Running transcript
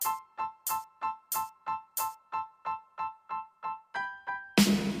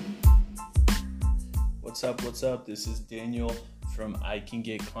What's up? This is Daniel from I Can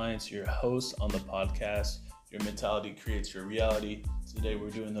Get Clients, your host on the podcast. Your mentality creates your reality. Today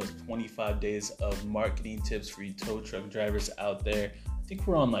we're doing those 25 days of marketing tips for you tow truck drivers out there. I think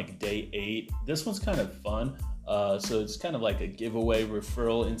we're on like day 8. This one's kind of fun. So it's kind of like a giveaway,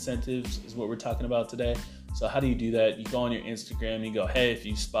 referral incentives is what we're talking about today. So how do you do that? You go on your Instagram, you go, hey, if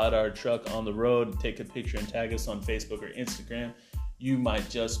you spot our truck on the road, take a picture and tag us on Facebook or Instagram. You might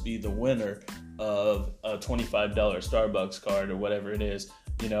just be the winner of a $25 Starbucks card or whatever it is,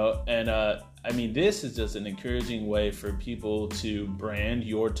 and this is just an encouraging way for people to brand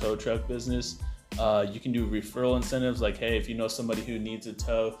your tow truck business. You can do referral incentives like, hey, if you know somebody who needs a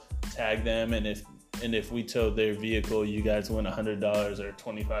tow, tag them, and if we tow their vehicle, you guys win $100 or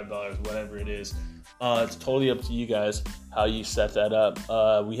 $25, whatever it is. It's totally up to you guys how you set that up.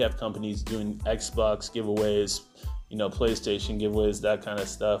 We have companies doing Xbox giveaways, PlayStation giveaways, that kind of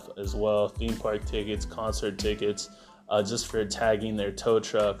stuff as well. Theme park tickets, concert tickets, just for tagging their tow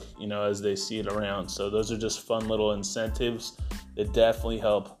truck, as they see it around. So those are just fun little incentives that definitely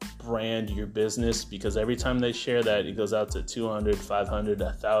help brand your business, because every time they share that, it goes out to 200, 500,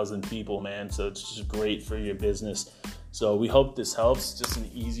 1,000 people, man. So it's just great for your business. So we hope this helps. Just an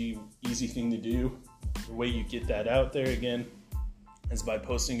easy thing to do. The way you get that out there, again, is by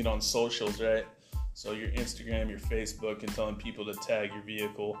posting it on socials, right? So your Instagram, your Facebook, and telling people to tag your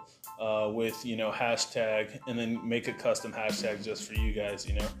vehicle with, hashtag, and then make a custom hashtag just for you guys,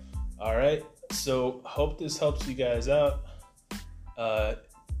 All right. So hope this helps you guys out.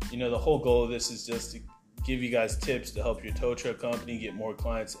 The whole goal of this is just to give you guys tips to help your tow truck company get more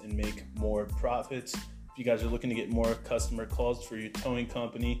clients and make more profits. If you guys are looking to get more customer calls for your towing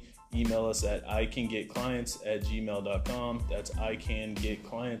company, email us at icangetclients@gmail.com. That's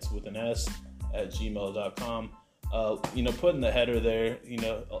icangetclients with an S @gmail.com. Put in the header there,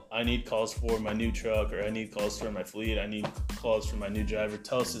 I need calls for my new truck, or I need calls for my fleet. I need calls for my new driver.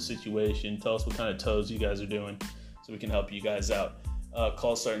 Tell us the situation. Tell us what kind of tows you guys are doing so we can help you guys out.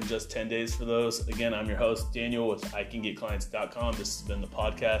 Calls start in just 10 days for those. Again, I'm your host, Daniel, with icangetclients.com. This has been the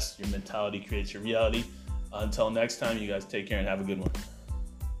podcast. Your mentality creates your reality. Until next time, you guys take care and have a good one.